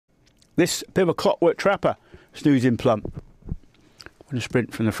This bit of a clockwork trapper, snoozing plump. And a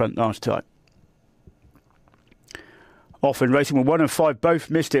sprint from the front last time. Off in racing with 1 and 5,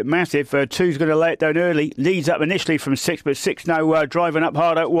 both missed it massive. Two's going to lay it down early. Leads up initially from 6, but 6 now driving up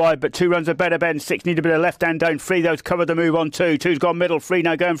hard out wide. But 2 runs a better bend. 6 need a bit of left hand down. 3 those covered the move on 2. 2's gone middle. 3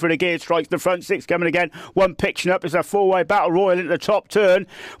 now going for the gear. Strikes the front. 6 coming again. 1 pitching up. It's a 4-way battle royal into the top turn.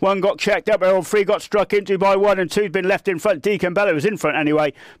 1 got checked up. 3 got struck into by 1, and 2's been left in front. Deacon Bella was in front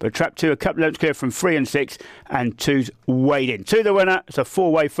anyway. But trap 2 a couple of lengths clear from 3 and 6, and 2's waiting. 2 the winner. It's a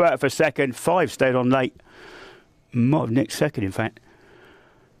 4-way for second. 5 stayed on late. Might have nicked second, in fact.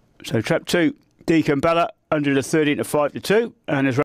 So trap 2, Deacon Bella, under the 13 to 5 to 2, and is